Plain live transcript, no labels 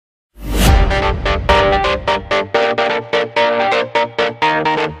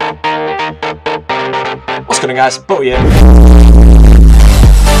going on, guys? B0aty.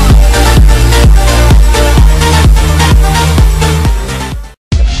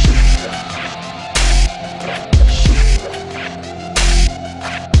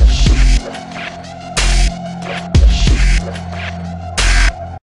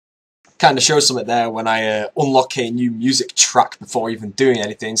 Kind of shows something there when I unlock a new music track before even doing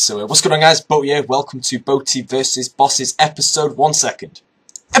anything. So what's going on, guys? B0aty. Welcome to B0aty versus Bosses episode 1 second.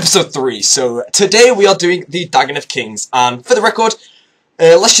 Episode 3. So today we are doing the Dagannoth Kings, and for the record,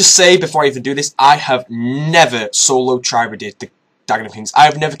 let's just say before I even do this, I have never solo tri-raided the Dagannoth Kings. I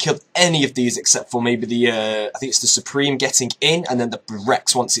have never killed any of these except for maybe the, I think it's the Supreme getting in, and then the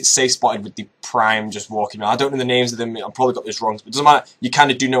Rex once it's safe spotted with the Prime just walking around. I don't know the names of them, I've probably got this wrong, but it doesn't matter, you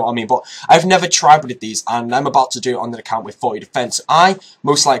kind of do know what I mean. But I've never tri-raided these, and I'm about to do it on an account with 40 defense. I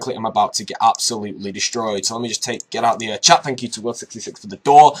most likely am about to get absolutely destroyed. So let me just get out the chat. Thank you to Will66 for the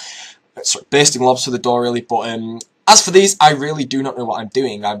door. Sorry, Bursting Lobs for the door, really. But as for these, I really do not know what I'm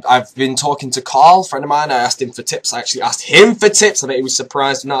doing. I've been talking to Carl, a friend of mine. I asked him for tips. I actually asked him for tips. I bet he was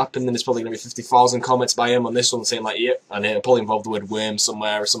surprised when that happened. And there's probably going to be 50,000 comments by him on this one saying like, yep, and it'll probably involve the word worm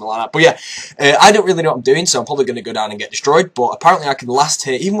somewhere or something like that. But yeah, I don't really know what I'm doing, so I'm probably going to go down and get destroyed. But apparently I can last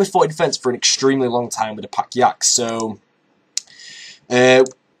here, even with 40 defense, for an extremely long time with a pack yak. So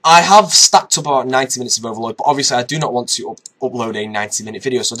I have stacked up about 90 minutes of overload, but obviously I do not want to upload a 90-minute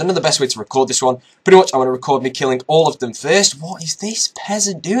video, so I don't know the best way to record this one. Pretty much I want to record me killing all of them first. What is this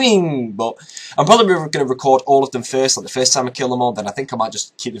peasant doing? But I'm probably going to record all of them first, like the first time I kill them all. Then I think I might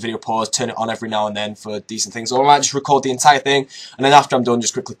just keep the video paused, turn it on every now and then for decent things, or I might just record the entire thing, and then after I'm done,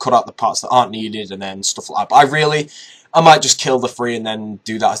 just quickly cut out the parts that aren't needed, and then stuff like that. But I might just kill the 3 and then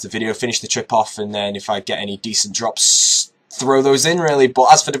do that as the video, finish the trip off, and then if I get any decent drops, throw those in, really.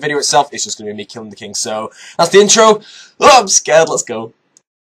 But as for the video itself, it's just going to be me killing the king. So that's the intro. Oh, I'm scared. Let's go.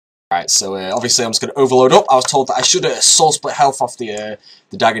 Alright, so obviously I'm just going to overload up. I was told that I should soul split health off the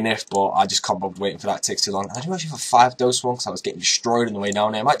Dagannoth, but I just can't bother waiting for that. It takes too long. I do actually have a 5-dose one because I was getting destroyed on the way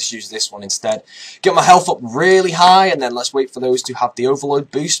down here. I might just use this one instead. Get my health up really high, and then let's wait for those to have the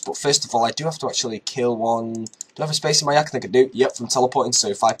overload boost. But first of all, I do have to actually kill one. Do I have a space in my yak? I think I do. Yep, from teleporting. So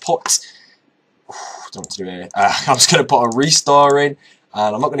if I put... don't know what to do here. I'm just going to put a restore in,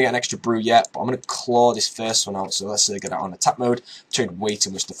 and I'm not going to get an extra brew yet, but I'm going to claw this first one out. So let's get it on attack mode. Trade way too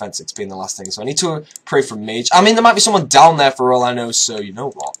much defense XP in the last thing, so I need to pray for mage. I mean, there might be someone down there for all I know, so you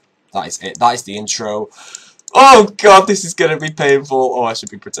know what? That is it. That is the intro. Oh god, this is going to be painful. Oh, I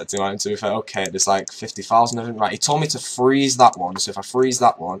should be protecting mine to be fair. Okay, there's like 50,000 of them. Right, he told me to freeze that one, so if I freeze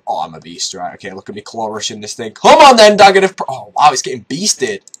that one... Oh, I'm a beast, right? Okay, look at me claw rushing this thing. Come on then, Dagannoth. Oh, wow, it's getting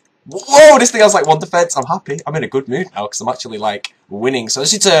beasted. Whoa, this thing has like 1 defense. I'm happy. I'm in a good mood now because I'm actually like winning. So I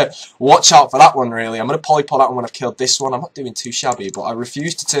just need to watch out for that one, really. I'm going to polypod that one when I've killed this one. I'm not doing too shabby, but I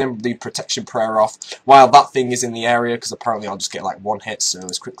refuse to turn the protection prayer off while that thing is in the area because apparently I'll just get like 1 hit. So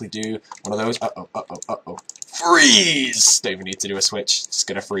let's quickly do one of those. Uh-oh. Freeze! Don't even need to do a switch. Just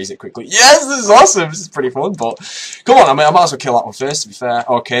going to freeze it quickly. Yes, this is awesome. This is pretty fun, but come on. I might as well kill that one first, to be fair.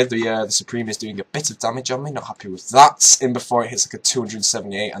 Okay, the Supreme is doing a bit of damage on me. Not happy with that. In before it hits like a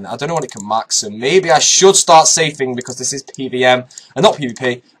 278, and I don't know what it can max, so maybe I should start safing because this is PVM and not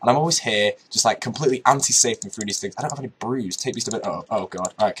PvP, and I'm always here just like completely anti-safing through these things. I don't have any brews. Take these to bit. Oh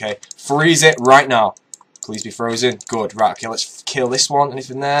god. Okay, freeze it right now. Please be frozen. Good. Right. Okay, let's kill this one.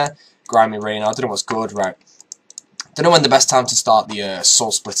 Anything there? Grimy Rain. I don't know what's good. Right. Don't know when the best time to start the soul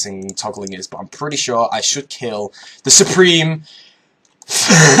splitting toggling is, but I'm pretty sure I should kill the Supreme.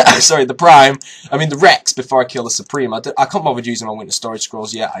 Sorry, the Prime. I mean the Rex before I kill the Supreme. I can't bother using my Winter Storage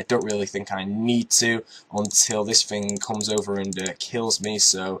Scrolls yet. I don't really think I need to until this thing comes over and kills me.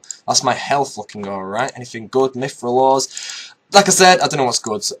 So that's my health looking alright. Anything good? Mithril Laws. Like I said, I don't know what's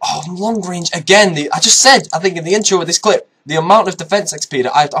good. So, oh, long range again. I just said, I think in the intro of this clip, the amount of defense XP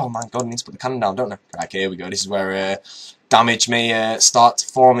that I've... Oh my god, I need to put the cannon down, don't I? Right, okay, here we go. This is where damage may start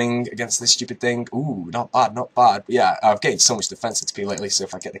forming against this stupid thing. Ooh, not bad, not bad. But yeah, I've gained so much defense XP lately, so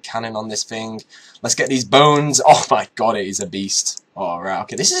if I get the cannon on this thing... Let's get these bones. Oh my god, it is a beast. Alright,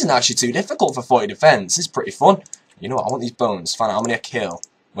 okay, this isn't actually too difficult for 40 defense. This is pretty fun. You know what, I want these bones. Find out how many I kill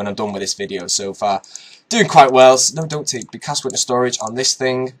when I'm done with this video so far. Doing quite well. So, no, don't take cast Winter Storage on this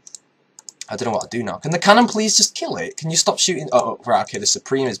thing. I don't know what to do now. Can the cannon please just kill it? Can you stop shooting? Oh, right, okay, the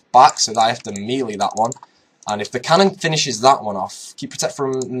Supreme is back, so I have to melee that one. And if the cannon finishes that one off, keep Protect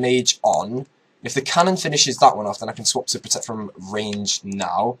from Mage on. If the cannon finishes that one off, then I can swap to Protect from Range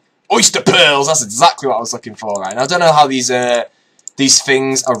now. Oyster Pearls! That's exactly what I was looking for, right? Now, I don't know how these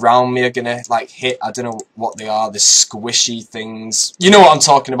things around me are gonna, like, hit. I don't know what they are, the squishy things. You know what I'm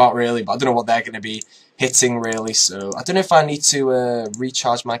talking about, really, but I don't know what they're gonna be hitting really. So I don't know if I need to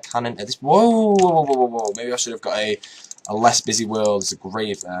recharge my cannon at this. Whoa. Maybe I should have got a less busy world. There's a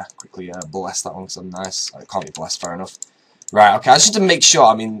grave there. Quickly bless that one because I'm nice. It can't be blessed, fair enough. Right, okay, I just need to make sure,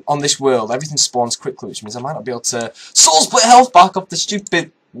 I mean, on this world, everything spawns quickly, which means I might not be able to soul split health back off the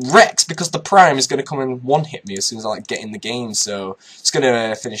stupid Rex, because the Prime is going to come and one-hit me as soon as I, like, get in the game, so just going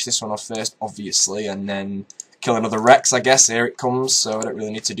to finish this one off first, obviously, and then kill another Rex, I guess. Here it comes, so I don't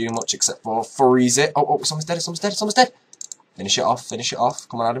really need to do much except for freeze it. Oh, someone's dead, someone's dead. Finish it off,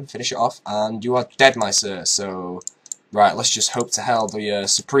 come on, Adam, finish it off, and you are dead, my sir, so... Right, let's just hope to hell the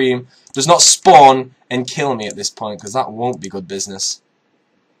Supreme does not spawn and kill me at this point, because that won't be good business.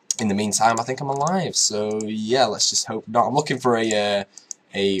 In the meantime, I think I'm alive, so yeah, let's just hope not. I'm looking for a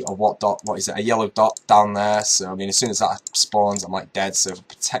yellow dot down there, so I mean, as soon as that spawns, I'm like dead, so if I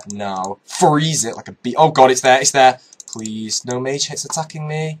protect now, freeze it like a bee. Oh god, it's there. Please, no mage hits attacking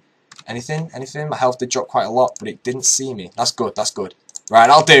me. Anything? My health did drop quite a lot, but it didn't see me. That's good. Right,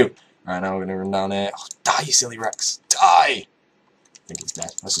 I'll do. Right, now we're going to run down here. Oh, die, you silly Rex. Die! I think it's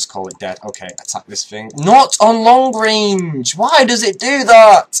dead. Let's just call it dead. Okay, attack this thing. Not on long range! Why does it do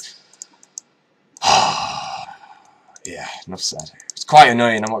that? Yeah, enough said. It's quite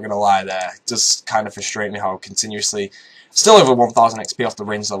annoying, I'm not going to lie there. It does kind of frustrate me how continuously... Still over 1000 XP off the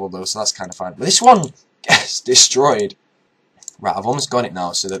range level though, so that's kind of fine. But this one gets destroyed. Right, I've almost got it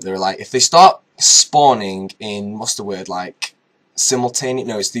now, so that they're like... If they start spawning in... What's the word, like... Simultaneous,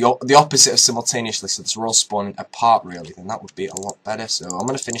 no, it's the opposite of simultaneously, so they're all spawning apart really, then that would be a lot better. So I'm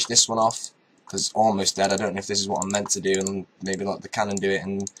going to finish this one off, because it's almost dead. I don't know if this is what I'm meant to do, and maybe let the cannon do it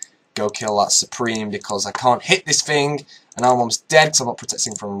and go kill that Supreme, because I can't hit this thing, and now I'm almost dead because I'm not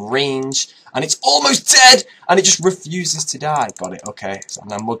protecting from range, and it's almost dead, and it just refuses to die. Got it, okay. So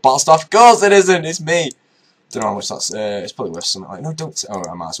now mud battle stuff. Of course it isn't, it's me. Don't know how much that's, it's probably worth something like, no, don't, oh,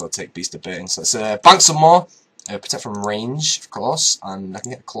 I might as well take Beast of Burden. So let's bank some more. Protect from range, of course, and I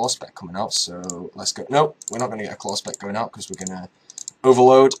can get a claw spec coming out, so let's go. Nope, we're not going to get a claw spec going out because we're going to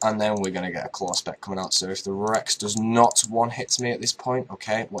overload, and then we're going to get a claw spec coming out. So if the Rex does not one-hit me at this point,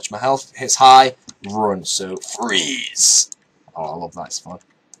 okay, watch my health, hits high, run, so freeze! Oh, I love that, it's fun.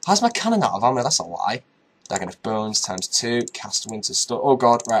 How's my cannon out of ammo? That's a lie. Dagannoth Bones times 2, cast Winter Storm. Oh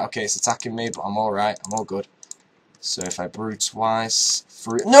god, right, okay, it's attacking me, but I'm alright, I'm all good. So if I brew twice,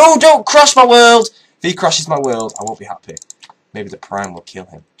 no, don't crush my world! If he crashes my world, I won't be happy. Maybe the Prime will kill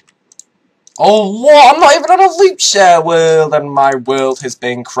him. Oh, what? I'm not even on a loot share world, and my world has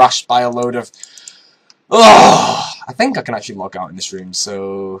been crashed by a load of... Oh, I think I can actually log out in this room,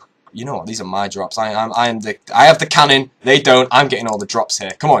 so... You know what, these are my drops. I have the cannon, they don't, I'm getting all the drops here.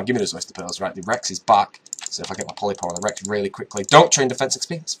 Come on, give me those oyster pearls. Right, the Rex is back. So if I get my polypore on the Rex really quickly. Don't train defense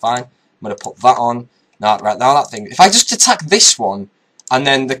XP, it's fine. I'm going to put that on. Now, right, now that thing... If I just attack this one, and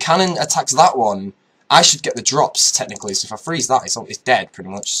then the cannon attacks that one... I should get the drops, technically, so if I freeze that, it's dead, pretty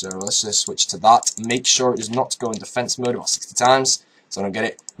much. So let's just switch to that. Make sure it does not go in defense mode about 60 times, so I don't get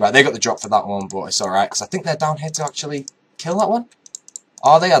it. Right, they got the drop for that one, but it's alright, because I think they're down here to actually kill that one.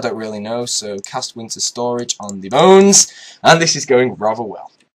 Are they? I don't really know, so cast Winter Storage on the Bones, and this is going rather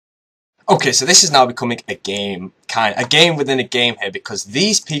well. Okay, so this is now becoming a game, a game within a game here, because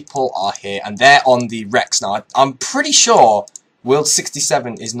these people are here, and they're on the Rex. Now, I'm pretty sure... World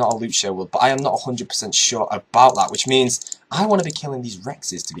 67 is not a loot share world, but I am not 100% sure about that, which means I want to be killing these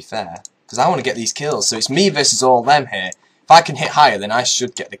Rexes, to be fair, because I want to get these kills, so it's me versus all them here. If I can hit higher, then I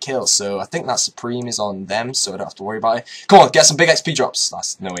should get the kill, so I think that Supreme is on them, so I don't have to worry about it. Come on, get some big XP drops.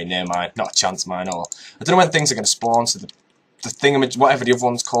 That's nowhere near mine, not a chance mine at all. I don't know when things are going to spawn, so the thingamaj, whatever the other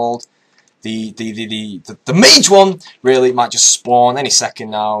one's called, the mage one, really, might just spawn any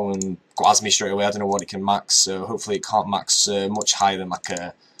second now, and as me straight away. I don't know what it can max, so hopefully it can't max much higher than like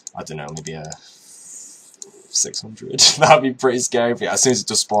a, I don't know, maybe a 600. That'd be pretty scary. But yeah, as soon as it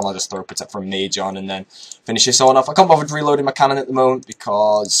does spawn, I'll just throw a protect from mage on and then finish this one off. I can't bother reloading my cannon at the moment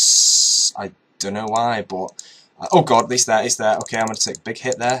because I don't know why, but oh god, it's there. Okay, I'm gonna take a big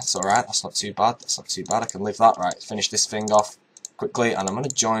hit there. It's alright, that's not too bad. I can live that. Right, finish this thing off quickly, and I'm gonna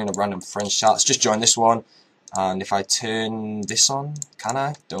join a random friend chat. Let's just join this one. And if I turn this on, can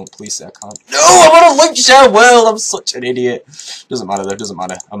I? Don't, please say I can't. No, I'm on a loot share world! I'm such an idiot. Doesn't matter though, doesn't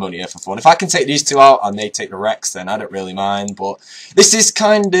matter. I'm only here for fun. If I can take these two out and they take the Rex, then I don't really mind. But this is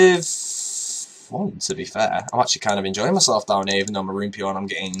kind of fun, to be fair. I'm actually kind of enjoying myself down here, even though I'm a rune peon. I'm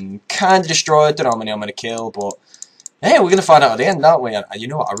getting kind of destroyed. Don't know how many I'm going to kill, but hey, we're going to find out at the end, aren't we? And you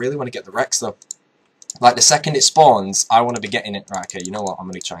know what? I really want to get the Rex though. Like, the second it spawns, I want to be getting it. Right, okay, you know what? I'm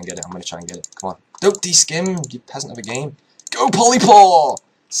going to try and get it. Come on. Don't de-skim, you peasant of a game. Go, Polypore!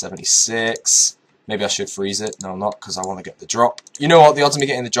 76. Maybe I should freeze it. No, I'm not, because I want to get the drop. You know what? The odds of me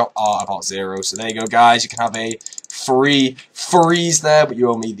getting the drop are about 0. So there you go, guys. You can have a free freeze there, but you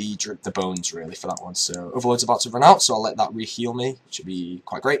owe me the bones, really, for that one. So Overload's about to run out, so I'll let that re-heal me, which would be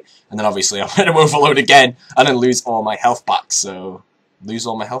quite great. And then, obviously, I'm going to Overload again and then lose all my health back. So lose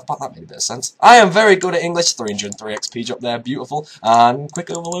all my health back? That made a bit of sense. I am very good at English. 303 XP drop there. Beautiful. And quick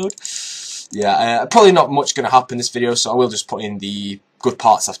Overload. Yeah, probably not much going to happen in this video, so I will just put in the good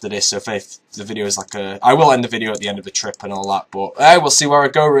parts after this. So if the video is like I will end the video at the end of the trip and all that, but we'll see where I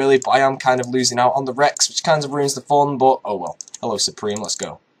go, really. But I am kind of losing out on the Rex, which kind of ruins the fun, but oh well. Hello, Supreme, let's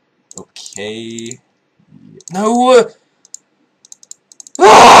go. Okay. No!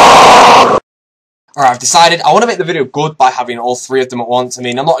 Alright, I've decided I want to make the video good by having all 3 of them at once. I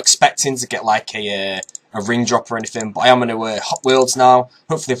mean, I'm not expecting to get like a ring drop or anything, but I am going to Hot Worlds now.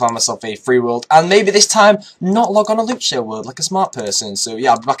 Hopefully find myself a free world, and maybe this time not log on a loot share world like a smart person. So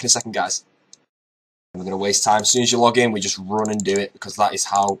yeah, I'll be back in a second, guys. I'm not going to waste time. As soon as you log in, we just run and do it, because that is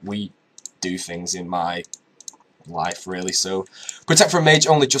how we do things in my life, really. So Protect from Mage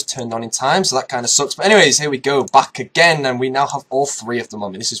only just turned on in time, so that kind of sucks. But anyways, here we go, back again, and we now have all 3 of them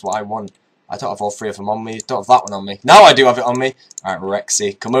on me. This is what I want. I don't have all 3 of them on me. Don't have that one on me. Now I do have it on me. Alright,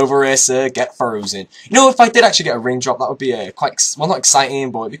 Rexy, come over here, sir. Get frozen. You know, if I did actually get a ring drop, that would be quite, well, not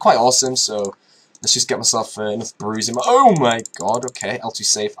exciting, but it'd be quite awesome. So let's just get myself enough bruising. Oh my god, okay. L2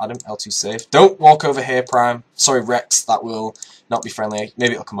 safe, Adam. L2 safe. Don't walk over here, Prime. Sorry, Rex. That will not be friendly.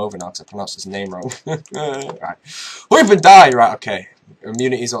 Maybe it'll come over now because I pronounced his name wrong. Right. Hurry up and die. Right, okay.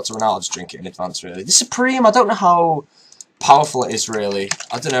 Immunity's about to run out. I'll just drink it in advance, really. The Supreme, I don't know how powerful it is, really.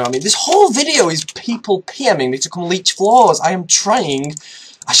 I don't know. I mean, this whole video is people PMing me to come leech floors. I am trying.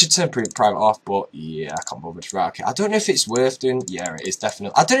 I should turn private off, but yeah, I can't bother. Right, okay. I don't know if it's worth doing. Yeah, it is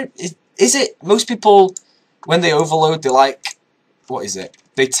definitely. I don't. Is it? Most people, when they overload, they like. What is it?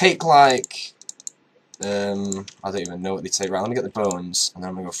 They take like. I don't even know what they take. Right, let me get the bones, and then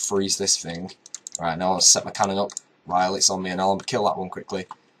I'm gonna go freeze this thing. Right, now I'll set my cannon up while it's on me, and I'll kill that one quickly.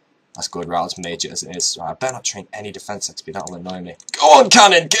 That's good, right, let's mage it as it is. Right, I better not train any defense XP, that'll annoy me. Go on,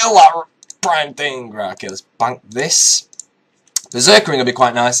 cannon, kill that prime thing! Right, okay, let's bank this. Berserker ring will be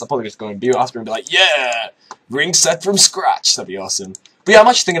quite nice. I'll probably just go and view it after and be like, yeah! Ring set from scratch, that'd be awesome. But yeah, I'm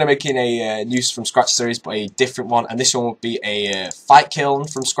actually thinking of making a new from scratch series, but a different one, and this one will be a fight kiln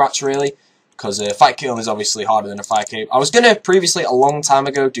from scratch, really. Because fight kiln is obviously harder than a fire cape. I was going to previously, a long time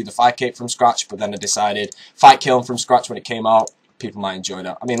ago, do the fire cape from scratch, but then I decided fight kiln from scratch when it came out. People might enjoy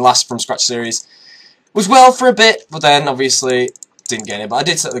that. I mean, last from scratch series was well for a bit, but then obviously didn't get it. But I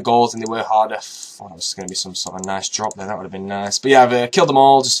did set the goals and they were harder. I thought it was going to be some sort of nice drop there. That would have been nice. But yeah, I've killed them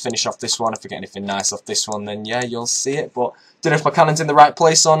all. Just finish off this one. If I get anything nice off this one, then yeah, you'll see it. But don't know if my cannon's in the right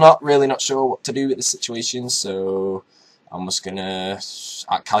place or not. Really not sure what to do with the situation. So I'm just going to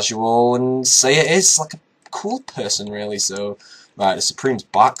act casual and say it is like a cool person, really. So right, the Supreme's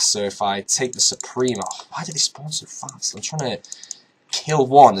back. So if I take the Supreme, oh, why did they spawn so fast? I'm trying to kill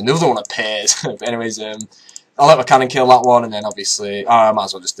one, another one appears. But anyways, I'll let my cannon kill that one, and then obviously, I might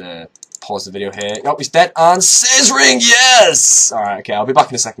as well just pause the video here. Nope, he's dead, and Scissoring, yes! Alright, okay, I'll be back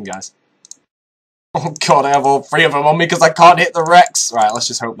in a second, guys. Oh god, I have all 3 of them on me because I can't hit the Rex. Right, let's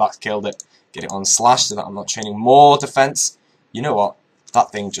just hope that's killed it. Get it on slash so that I'm not training more defense. You know what?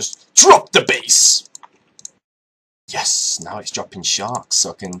 That thing just dropped the base! Yes, now it's dropping sharks,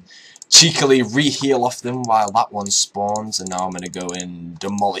 so I can cheekily re-heal off them while that one spawns, and now I'm going to go and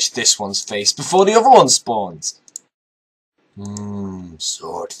demolish this one's face before the other one spawns.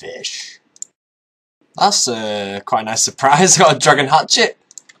 Swordfish. That's quite a nice surprise. Got a dragon hatchet.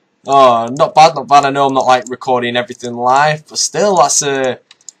 Oh, not bad, not bad. I know I'm not like recording everything live, but still, that's a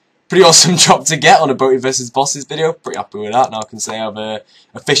pretty awesome drop to get on a B0aty versus Bosses video. Pretty happy with that. Now I can say I've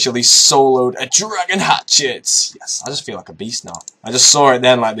officially soloed a dragon hatchet. Yes, I just feel like a beast now. I just saw it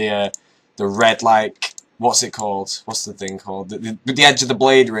then, like the red, like, what's it called? What's the thing called? The edge of the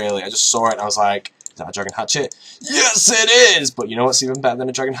blade, really. I just saw it and I was like, is that a dragon hatchet? Yes, it is! But you know what's even better than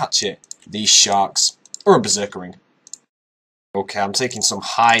a dragon hatchet? These sharks. Or a berserker ring. Okay, I'm taking some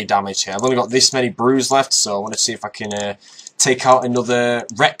high damage here. I've only got this many brews left, so I want to see if I can take out another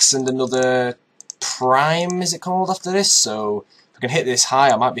Rex and another Prime, is it called, after this? So if I can hit this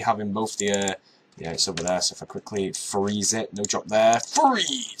high, I might be having both the... yeah, it's over there, so if I quickly freeze it, no drop there,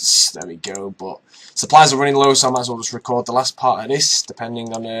 freeze! There we go, but supplies are running low, so I might as well just record the last part of this,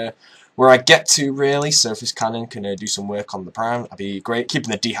 depending on where I get to, really. So if this cannon can do some work on the Prime, that'd be great.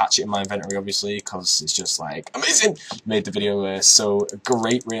 Keeping the D-hatchet in my inventory, obviously, because it's just, like, amazing! Made the video so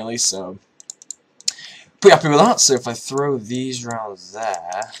great, really, so... pretty happy with that. So if I throw these round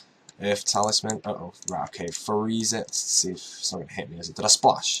there, Earth Talisman. Uh-oh. Right, okay. Freeze it. Let's see if it's not going to hit me, is it? Did I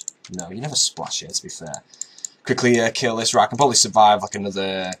splash? No, you never splash here, to be fair. Quickly kill this. Right, I can probably survive like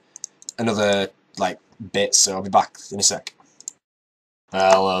another like bit, so I'll be back in a sec.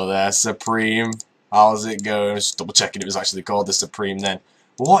 Hello there, Supreme. How's it going? Just double checking it was actually called the Supreme then.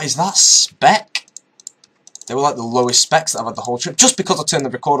 What is that spec? They were like the lowest specs that I've had the whole trip, just because I turned the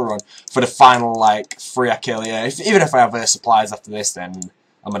recorder on for the final like 3 I kill. Yeah, even if I have supplies after this, then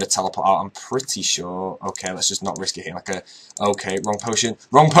I'm going to teleport out, I'm pretty sure. Okay, let's just not risk it here. Like a, okay, wrong potion.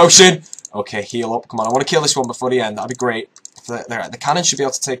 Wrong potion! Okay, heal up. Come on, I want to kill this one before the end. That'd be great. The cannon should be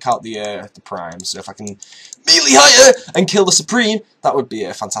able to take out the prime. So if I can melee higher and kill the Supreme, that would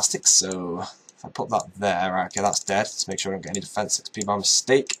be fantastic. So if I put that there, right, okay, that's dead. Let's make sure I don't get any defense XP by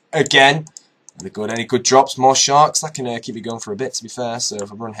mistake. Again, any good drops, more sharks. That can keep me going for a bit, to be fair. So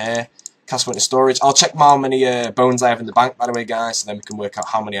if I run here, cast went to storage. I'll check how many bones I have in the bank, by the way, guys. So then we can work out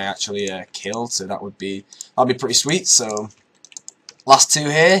how many I actually killed. So that'd be pretty sweet. So last 2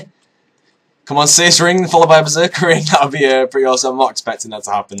 here. Come on, Sis Ring, followed by Berserker Ring. That would be pretty awesome. I'm not expecting that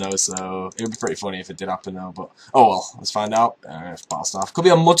to happen, though, so it would be pretty funny if it did happen, though. But, oh well, let's find out. Battle Staff. Could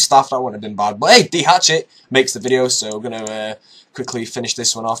be a Mud Staff, that wouldn't have been bad. But hey, D-Hatchet makes the video, so we're going to quickly finish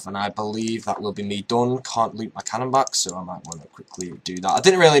this one off, and I believe that will be me done. Can't loop my cannon back, so I might want to quickly do that. I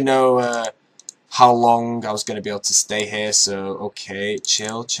didn't really know how long I was going to be able to stay here, so okay,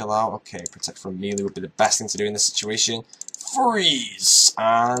 chill out. Okay, protect from melee would be the best thing to do in this situation. Freeze!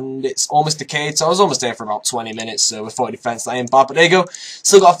 And it's almost decayed, so I was almost there for about 20 minutes, so with 40 defense, that ain't bad, but there you go.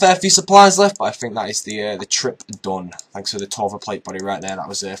 Still got a fair few supplies left, but I think that is the trip done. Thanks for the Torva plate body right there, that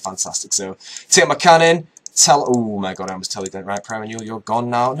was fantastic. So, take my cannon, oh my god, I almost tell you that, right, Primal, you're gone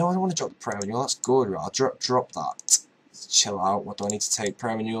now. No, I don't want to drop the Primal, that's good, right, I'll drop that. Chill out, what do I need to take?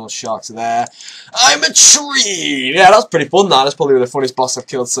 Primal, sharks are there. I'm a tree! Yeah, that's pretty fun, that. That's probably the funniest boss I've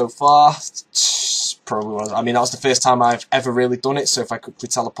killed so far. Probably was. I mean, that was the first time I've ever really done it, so if I quickly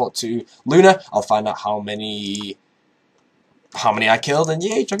teleport to Luna, I'll find out how many I killed, and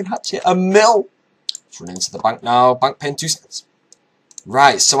yay, Dragon Hatchet, a mil! Let's run into the bank now. Bank pin 2 cents.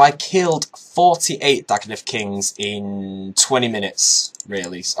 Right, so I killed 48 Dagannoth Kings in 20 minutes,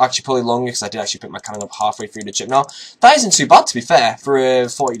 really. So actually, probably longer, because I did actually pick my cannon up halfway through the trip. Now, that isn't too bad, to be fair, for a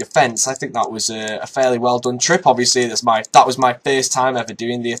 40 defense. I think that was a fairly well done trip. Obviously, that was my first time ever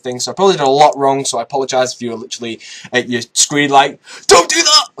doing the thing, so I probably did a lot wrong, so I apologise if you were literally at your screen like, don't do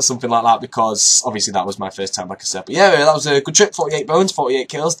that! Or something like that, because obviously that was my first time, like I said. But yeah, that was a good trip, 48 bones, 48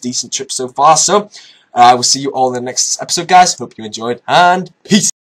 kills, decent trip so far, so I will see you all in the next episode, guys. Hope you enjoyed, and peace!